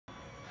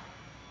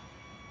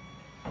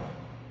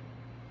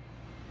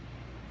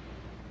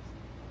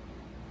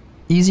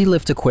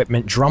EasyLift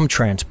equipment drum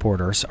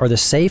transporters are the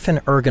safe and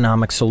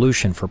ergonomic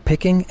solution for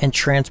picking and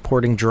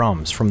transporting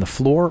drums from the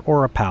floor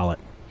or a pallet.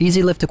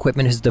 EasyLift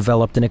equipment has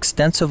developed an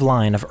extensive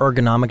line of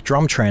ergonomic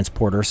drum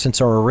transporters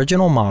since our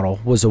original model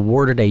was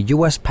awarded a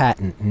U.S.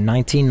 patent in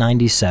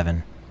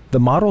 1997. The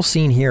model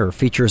seen here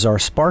features our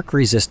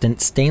spark-resistant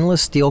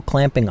stainless steel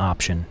clamping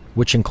option,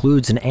 which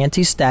includes an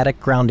anti-static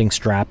grounding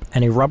strap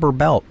and a rubber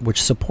belt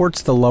which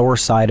supports the lower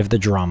side of the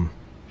drum.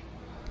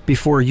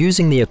 Before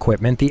using the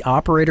equipment, the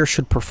operator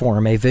should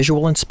perform a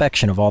visual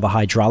inspection of all the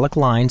hydraulic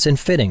lines and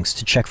fittings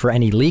to check for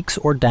any leaks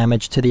or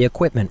damage to the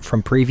equipment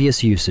from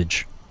previous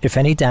usage. If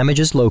any damage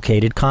is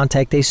located,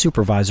 contact a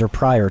supervisor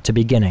prior to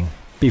beginning.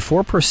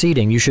 Before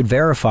proceeding, you should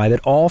verify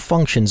that all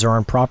functions are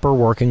in proper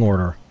working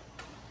order.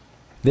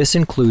 This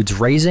includes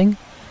raising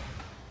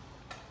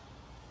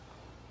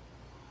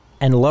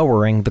and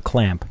lowering the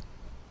clamp.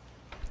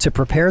 To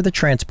prepare the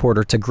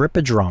transporter to grip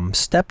a drum,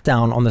 step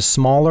down on the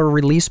smaller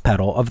release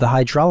pedal of the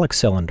hydraulic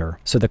cylinder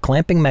so the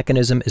clamping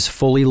mechanism is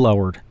fully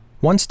lowered.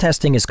 Once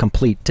testing is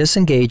complete,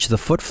 disengage the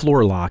foot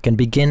floor lock and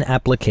begin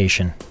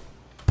application.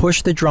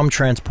 Push the drum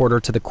transporter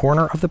to the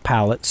corner of the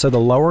pallet so the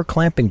lower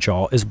clamping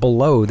jaw is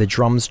below the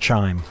drum's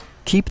chime.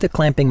 Keep the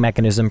clamping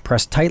mechanism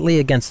pressed tightly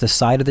against the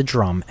side of the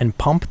drum and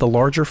pump the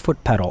larger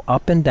foot pedal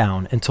up and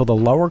down until the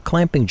lower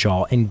clamping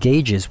jaw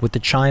engages with the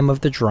chime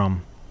of the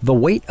drum. The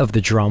weight of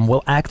the drum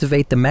will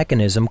activate the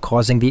mechanism,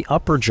 causing the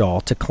upper jaw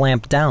to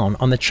clamp down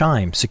on the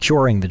chime,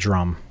 securing the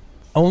drum.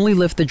 Only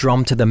lift the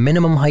drum to the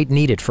minimum height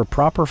needed for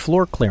proper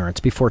floor clearance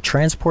before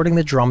transporting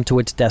the drum to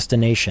its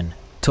destination.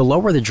 To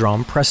lower the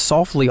drum, press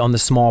softly on the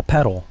small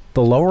pedal.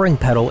 The lowering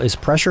pedal is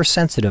pressure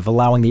sensitive,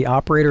 allowing the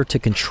operator to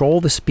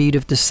control the speed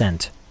of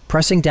descent.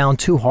 Pressing down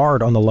too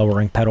hard on the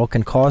lowering pedal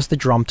can cause the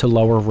drum to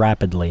lower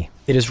rapidly.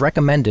 It is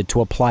recommended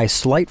to apply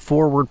slight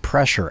forward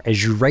pressure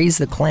as you raise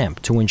the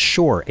clamp to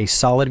ensure a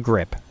solid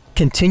grip.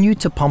 Continue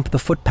to pump the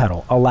foot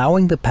pedal,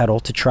 allowing the pedal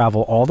to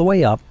travel all the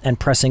way up and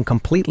pressing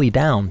completely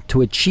down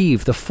to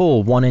achieve the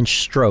full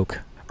 1-inch stroke.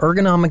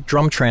 Ergonomic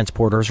drum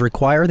transporters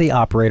require the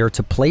operator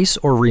to place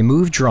or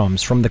remove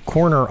drums from the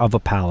corner of a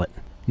pallet.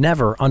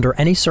 Never, under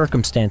any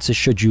circumstances,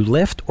 should you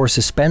lift or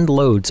suspend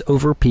loads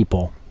over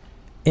people.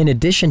 In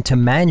addition to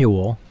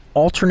manual,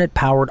 alternate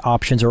powered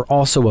options are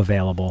also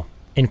available,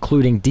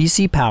 including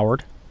DC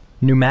powered,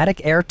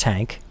 pneumatic air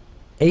tank,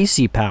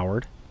 AC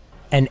powered,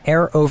 and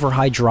air over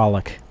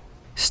hydraulic.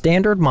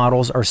 Standard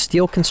models are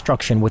steel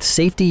construction with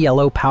safety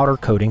yellow powder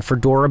coating for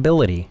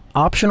durability.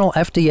 Optional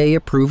FDA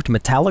approved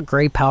metallic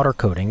gray powder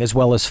coating as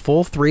well as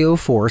full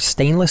 304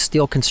 stainless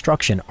steel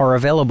construction are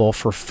available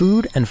for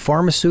food and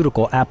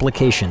pharmaceutical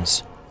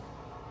applications.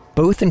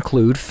 Both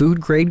include food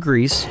grade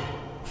grease,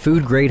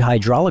 food-grade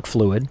hydraulic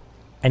fluid,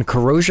 and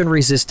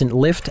corrosion-resistant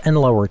lift and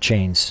lower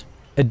chains.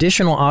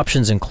 Additional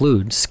options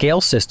include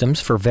scale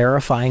systems for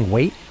verifying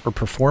weight or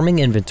performing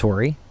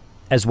inventory,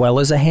 as well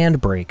as a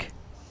hand brake.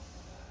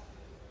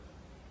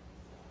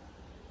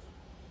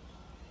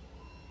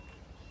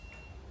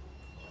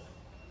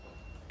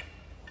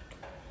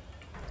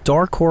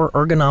 Darcore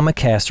ergonomic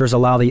casters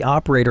allow the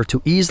operator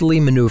to easily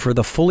maneuver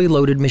the fully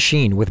loaded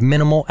machine with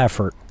minimal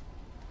effort.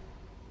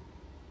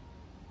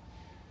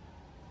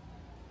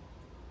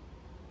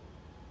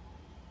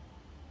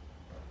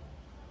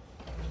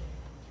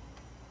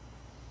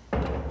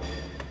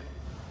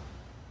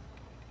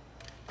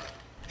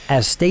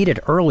 As stated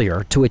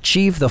earlier, to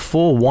achieve the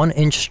full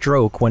 1-inch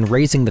stroke when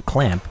raising the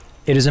clamp,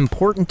 it is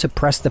important to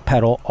press the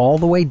pedal all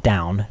the way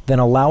down, then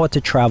allow it to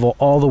travel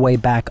all the way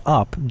back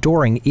up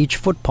during each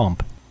foot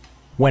pump.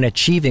 When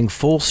achieving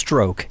full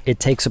stroke, it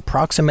takes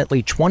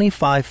approximately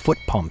 25 foot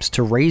pumps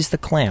to raise the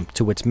clamp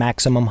to its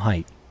maximum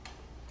height.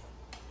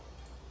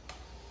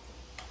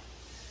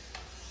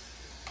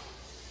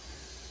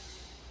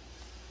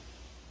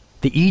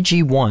 The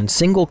EG1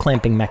 single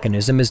clamping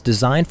mechanism is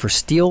designed for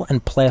steel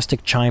and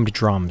plastic chimed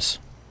drums.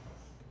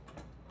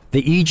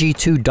 The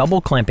EG2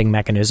 double clamping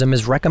mechanism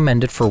is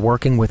recommended for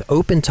working with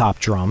open-top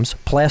drums,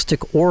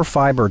 plastic or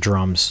fiber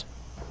drums.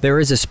 There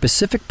is a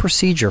specific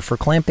procedure for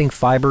clamping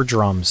fiber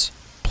drums.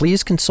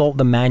 Please consult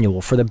the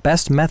manual for the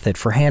best method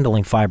for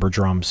handling fiber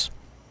drums.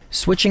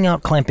 Switching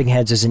out clamping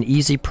heads is an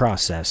easy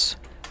process,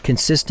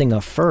 consisting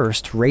of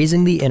first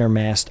raising the inner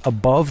mast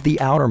above the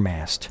outer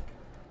mast,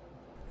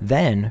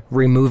 then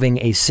removing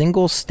a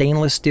single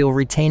stainless steel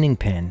retaining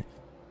pin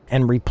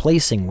and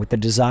replacing with the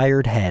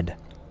desired head.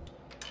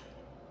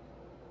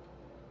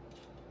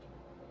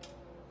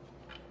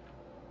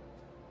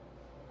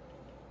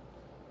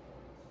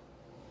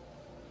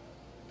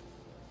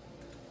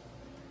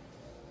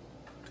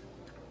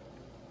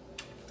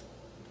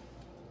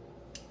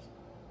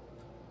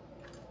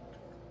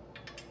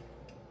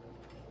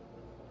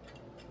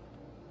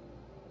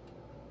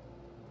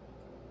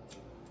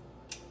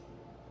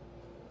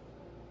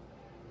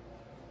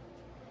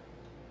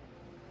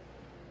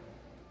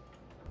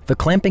 The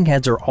clamping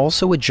heads are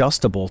also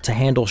adjustable to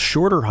handle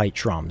shorter height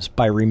drums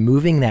by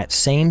removing that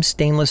same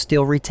stainless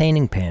steel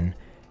retaining pin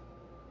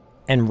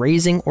and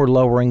raising or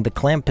lowering the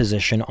clamp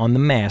position on the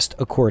mast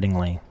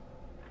accordingly.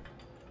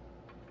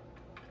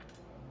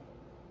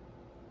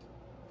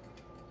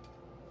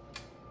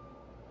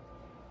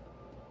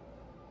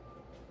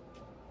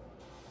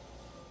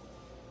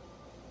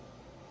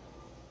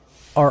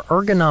 Our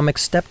ergonomic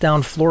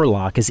step-down floor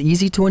lock is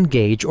easy to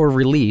engage or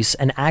release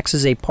and acts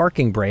as a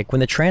parking brake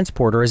when the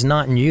transporter is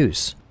not in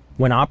use.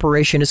 When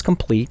operation is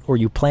complete or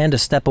you plan to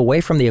step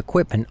away from the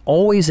equipment,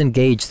 always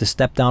engage the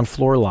step-down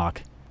floor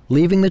lock.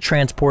 Leaving the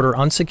transporter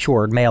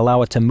unsecured may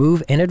allow it to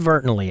move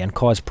inadvertently and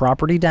cause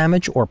property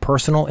damage or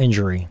personal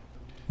injury.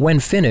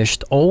 When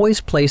finished, always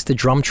place the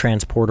drum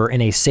transporter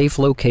in a safe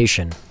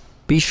location.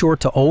 Be sure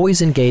to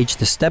always engage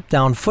the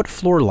step-down foot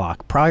floor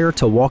lock prior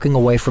to walking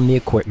away from the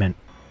equipment.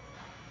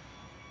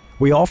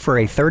 We offer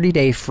a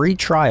 30-day free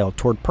trial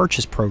toward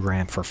purchase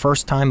program for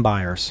first-time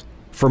buyers.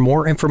 For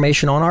more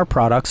information on our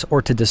products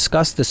or to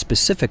discuss the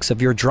specifics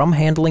of your drum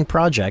handling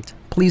project,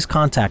 please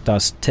contact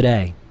us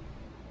today.